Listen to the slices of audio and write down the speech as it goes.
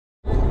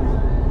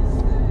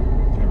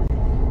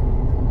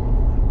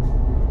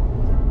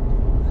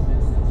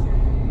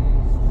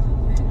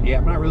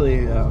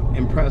really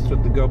impressed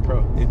with the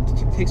GoPro. It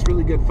takes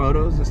really good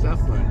photos and stuff,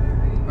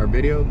 or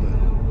video,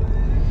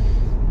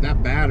 but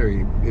that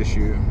battery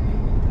issue.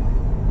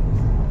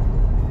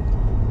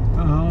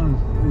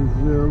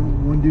 Is there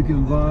one you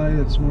can buy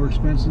that's more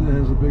expensive that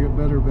has a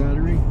better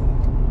battery?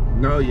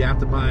 No, you have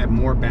to buy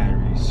more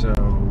batteries. So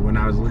when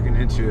I was looking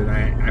into it,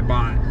 I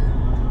bought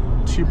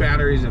 2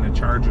 batteries and a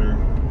charger.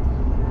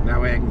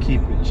 That way I can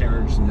keep it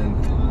charged, and then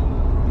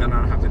I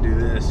don't have to do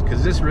this,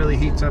 because this really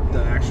heats up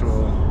the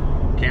actual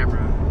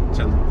camera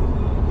to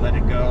let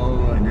it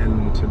go and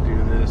then to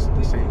do this at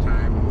the same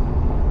time.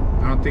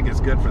 I don't think it's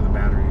good for the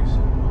batteries.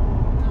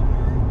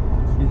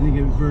 You think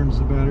it burns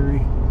the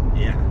battery?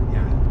 Yeah.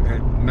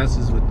 It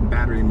messes with the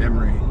battery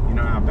memory. You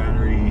know how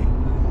battery,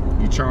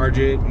 you charge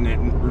it and it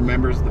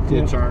remembers the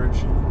full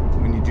charge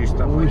when you do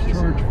stuff always like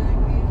this.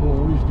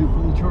 Always do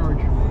full charge.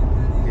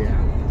 Yeah.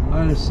 I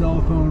had a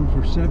cell phone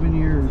for 7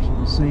 years with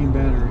the same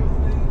battery.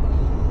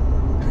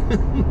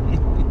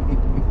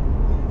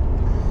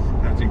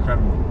 That's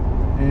incredible.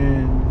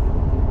 And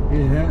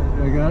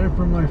I got it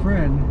from my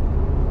friend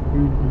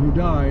who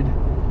died,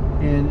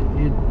 and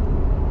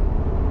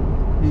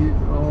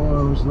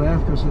I was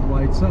laughing because it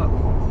lights up,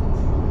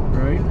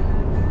 right?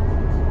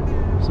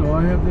 So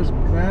I have this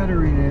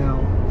battery now,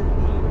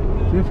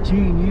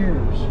 15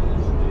 years,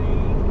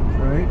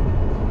 right?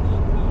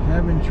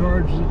 Haven't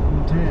charged it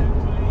in 10.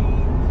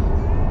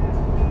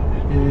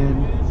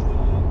 And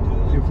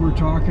if we're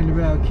talking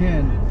about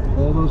Ken,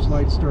 all those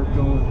lights start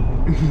going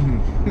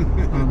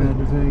on that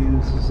thing.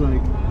 This is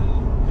like,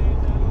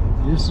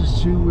 this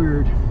is too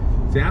weird.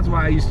 See, that's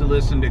why I used to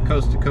listen to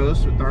Coast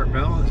with Art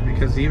Bell, is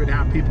because he would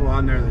have people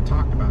on there that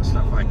talked about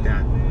stuff like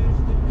that,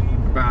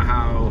 about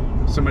how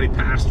somebody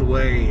passed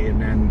away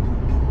and then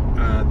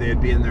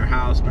they'd be in their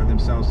house by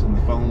themselves and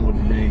the phone would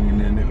ring, and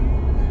then it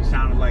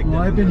sounded like. Well,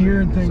 I've been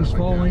hearing things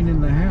falling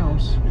in the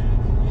house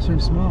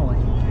since Molly,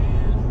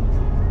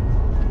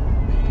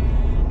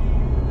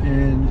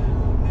 and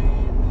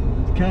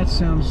the cats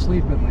sound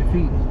asleep at my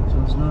feet,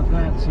 so it's not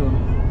that. So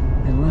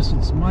unless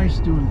it's mice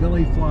doing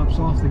belly flops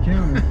off the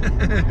counter,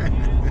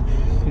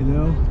 you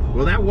know.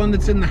 Well, that one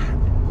that's in the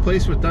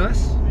place with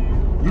us,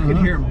 you can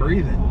hear him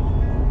breathing.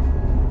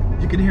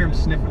 You can hear him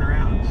sniffing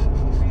around.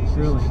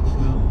 Really?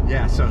 No.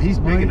 Yeah, so he's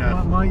big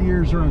enough. My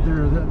ears aren't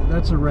there.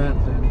 That's a rat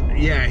then.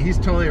 Yeah, he's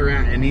totally a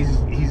rat, and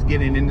he's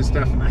getting into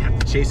stuff, and I have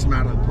to chase him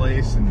out of the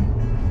place. And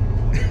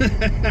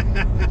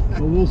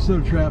well, we'll set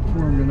a trap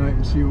for him tonight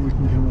and see what we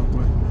can come up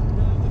with.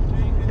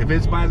 If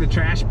it's by the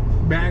trash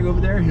bag over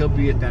there, he'll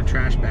be at that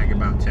trash bag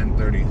about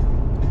 10:30.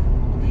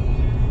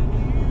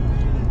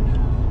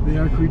 They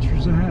are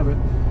creatures of habit.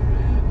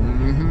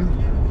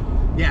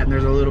 Yeah, and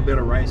there's a little bit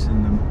of rice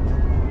in them.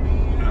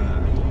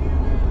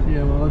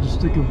 Yeah, well, I'll just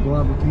stick a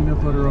blob of peanut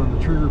butter on the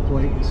trigger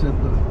plate and set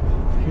the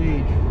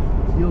cage.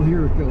 You'll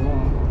hear it go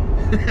off.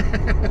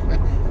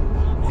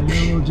 And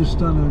then we'll just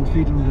stun them and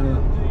feed them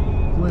to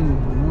Flynn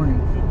in the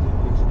morning.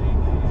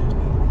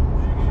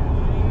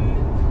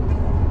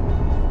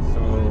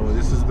 So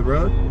this is the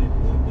road?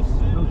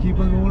 They'll keep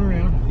on going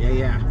around.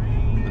 Yeah.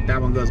 But that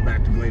one goes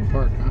back to Glade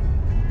Park, huh?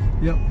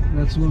 Yep,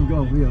 that's the one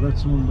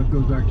that's the one that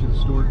goes back to the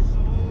store.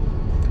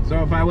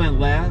 So if I went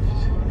left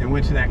and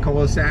went to that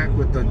cul-de-sac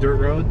with the dirt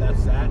road,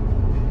 that's that?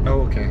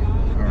 Oh, okay.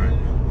 All right.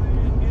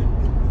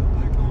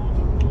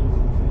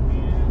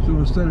 So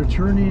instead of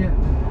turning it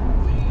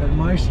at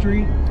my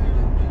street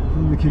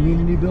from the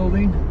community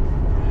building,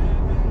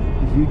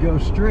 if you go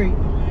straight,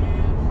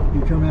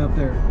 you come out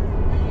there.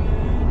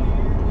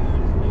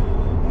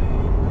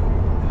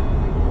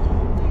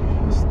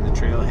 This is the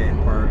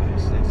trailhead part.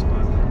 This is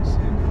spot I'm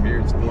seeing from here.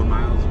 It's 4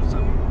 miles or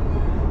something.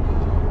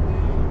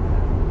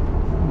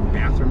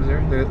 Bathrooms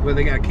there? Where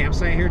they got a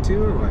campsite here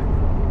too, or what?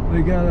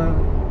 They got a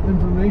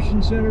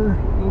information center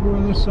over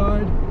on this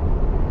side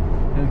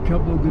and a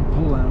couple of good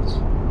pullouts.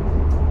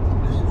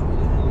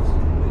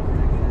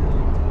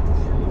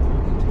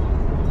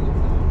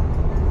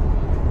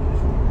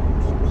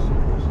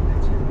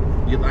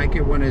 You like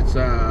it when it's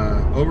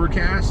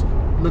overcast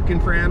looking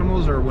for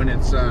animals, or when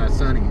it's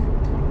sunny?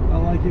 I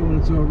like it when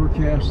it's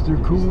overcast. They're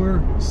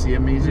cooler. See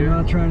them easier? They're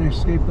not trying to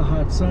escape the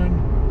hot sun.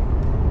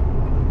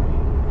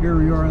 Here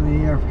we are in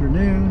the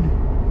afternoon.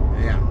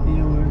 Yeah. You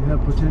know, we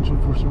have potential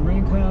for some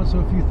rain clouds, so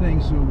a few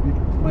things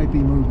might be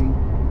moving.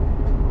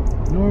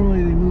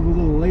 Normally they move a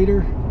little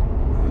later.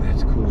 Oh,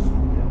 that's cool.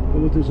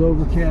 But with this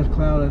overcast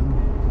cloud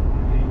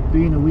and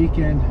being a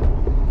weekend,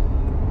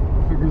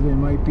 I figure they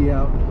might be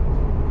out.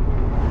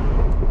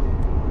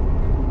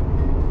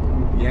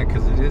 Yeah,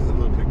 because it is a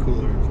little bit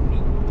cooler.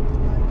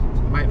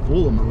 Might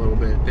fool them a little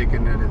bit,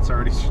 thinking that it's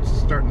already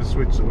starting to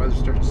switch, the weather's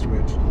starting to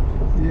switch.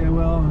 Yeah,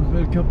 well, I've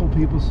had a couple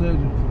people said...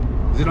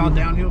 Is it all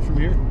downhill from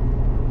here?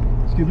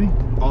 Excuse me?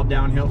 All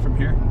downhill from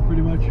here?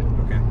 Pretty much.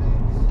 Okay.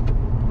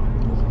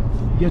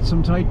 Get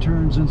some tight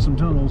turns and some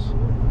tunnels.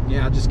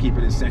 Yeah, I'll just keep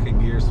it in second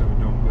gear so we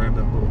don't rev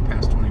up a little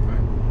past 25.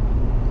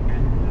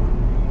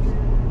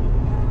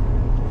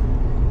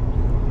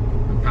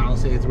 The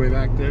Palisades way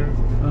back there?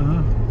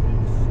 Uh-huh.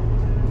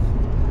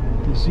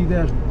 You see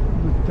that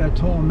with that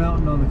tall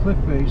mountain on the cliff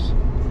face?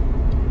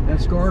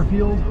 That's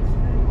Garfield.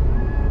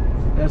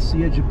 That's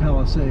the edge of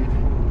Palisade.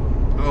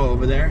 Oh,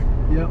 over there?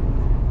 Yep.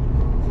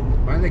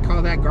 Why do they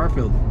call that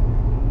Garfield?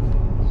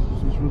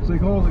 That's what they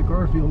call it,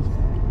 Garfield.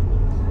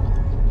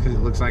 Because it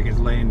looks like it's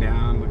laying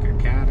down like a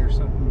cat or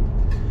something.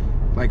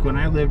 Like when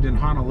I lived in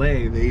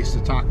Honolulu, they used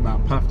to talk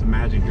about Puff the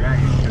Magic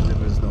Dragon because it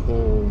was the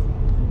whole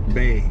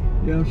bay.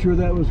 Yeah, I'm sure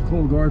that was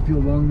called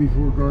Garfield long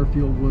before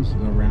Garfield was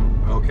around.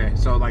 Okay,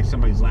 so like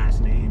somebody's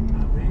last name.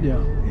 Yeah.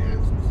 Yeah.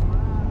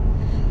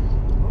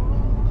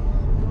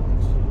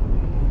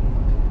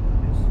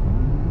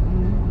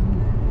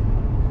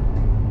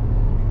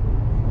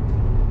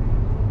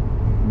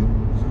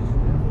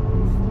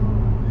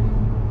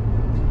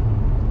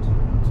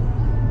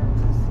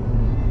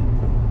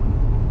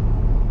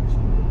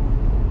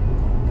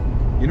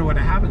 You know what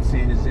I haven't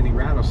seen is any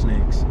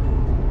rattlesnakes.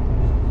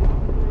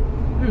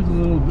 There's a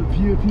little bit,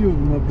 few of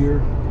them up here,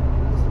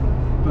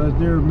 but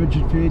they're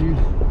midget faded.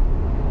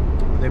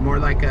 Are they more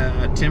like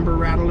a timber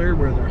rattler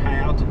where they're high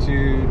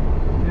altitude?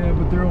 Yeah,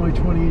 but they're only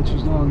 20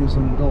 inches long as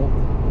an adult.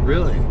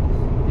 Really?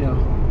 Yeah.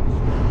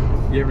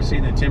 You ever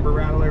seen a timber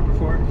rattler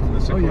before from the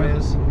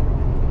sequoias? Oh,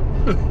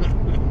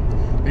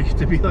 yeah. They used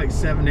to be like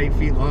 7, 8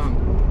 feet long.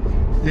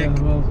 Thick.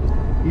 Yeah, well,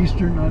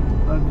 Eastern, I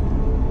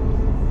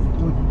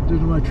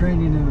did my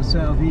training in the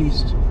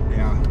southeast.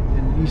 Yeah.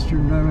 And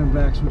Eastern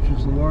Diamondbacks, which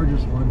is the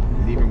largest one.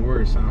 It's even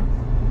worse, huh?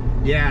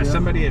 Yeah, Yep.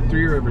 Somebody at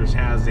Three Rivers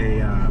has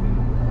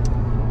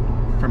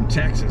from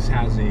Texas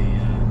has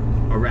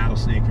a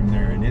rattlesnake from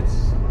there, and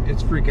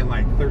it's freaking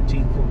like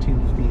 13,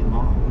 14 feet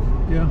long.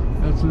 Yeah,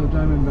 that's a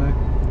Diamondback.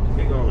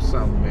 Big old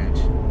son of a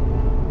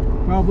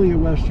bitch. Probably a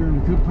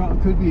Western. It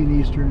could be an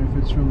Eastern if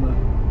it's from the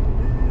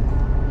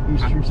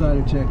eastern side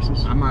of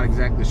Texas. I'm not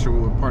exactly sure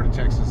what part of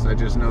Texas. I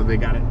just know they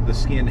got the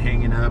skin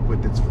hanging up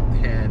with its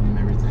head and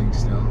everything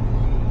still.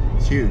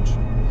 It's huge.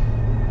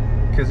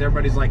 Because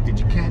everybody's like, did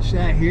you catch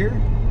that here?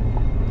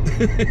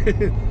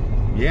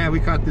 Yeah, we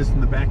caught this in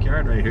the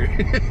backyard right here.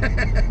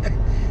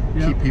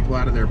 Yep. Keep people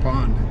out of their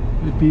pond.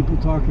 The people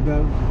talk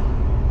about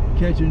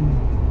catching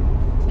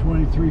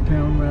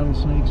 23-pound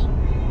rattlesnakes.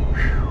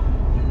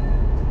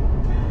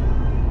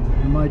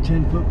 And my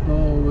 10-foot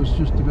ball was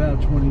just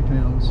about 20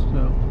 pounds,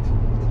 so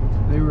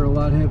they were a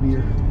lot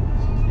heavier.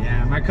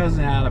 Yeah, my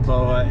cousin had a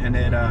boa, and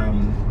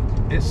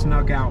it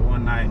snuck out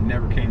one night and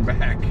never came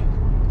back.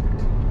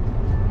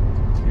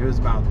 It was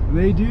about...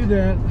 They do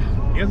that.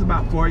 It was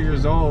about 4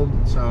 years old,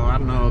 so I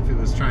don't know if it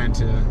was trying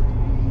to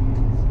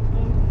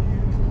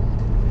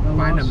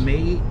find a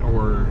mate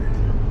or...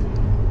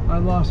 I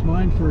lost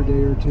mine for a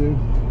day or two.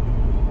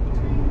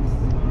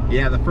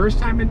 Yeah, the first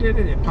time it did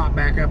it, it popped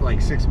back up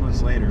like 6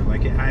 months later.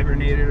 Like it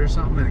hibernated or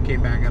something, and it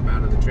came back up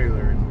out of the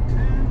trailer.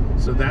 And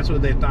so that's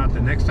what they thought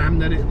the next time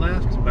that it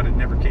left, but it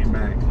never came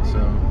back. So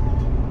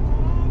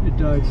it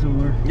died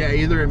somewhere. Yeah,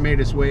 either it made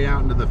its way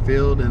out into the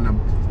field and a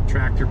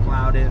tractor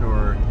plowed it,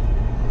 or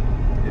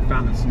it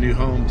found its new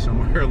home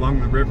somewhere along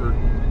the river.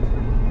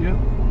 Yep.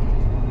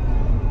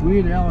 We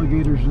had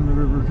alligators in the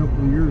river a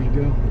couple of years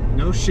ago.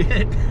 No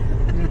shit.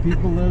 Yeah,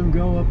 people let them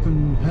go up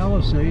in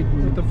Palisade.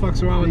 What the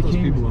fuck's wrong with those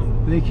people?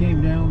 They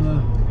came down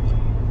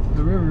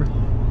the river.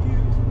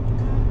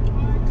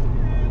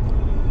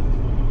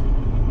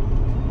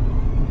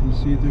 You can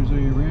see if there's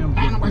any rams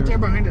Right there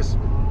behind us.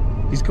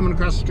 He's coming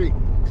across the street.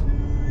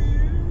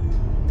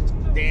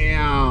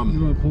 Damn.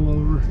 You want to pull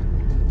over?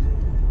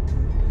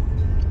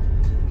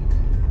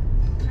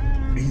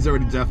 He's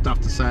already duffed off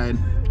the side.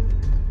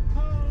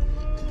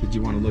 Did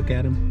you want to look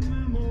at him?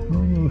 I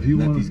don't know if you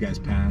let want these guys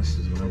pass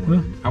is what I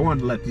want. Huh? I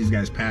wanted to let these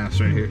guys pass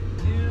right here.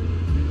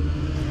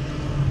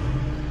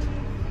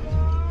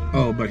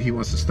 Oh, but he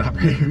wants to stop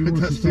right here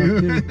with us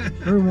too.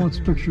 Everyone wants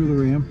a picture of the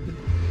ram.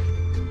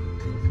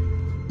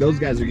 Those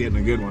guys are getting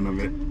a good one of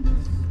it.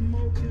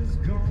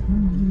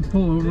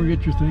 Pull over,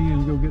 get your thing,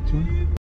 and go get some.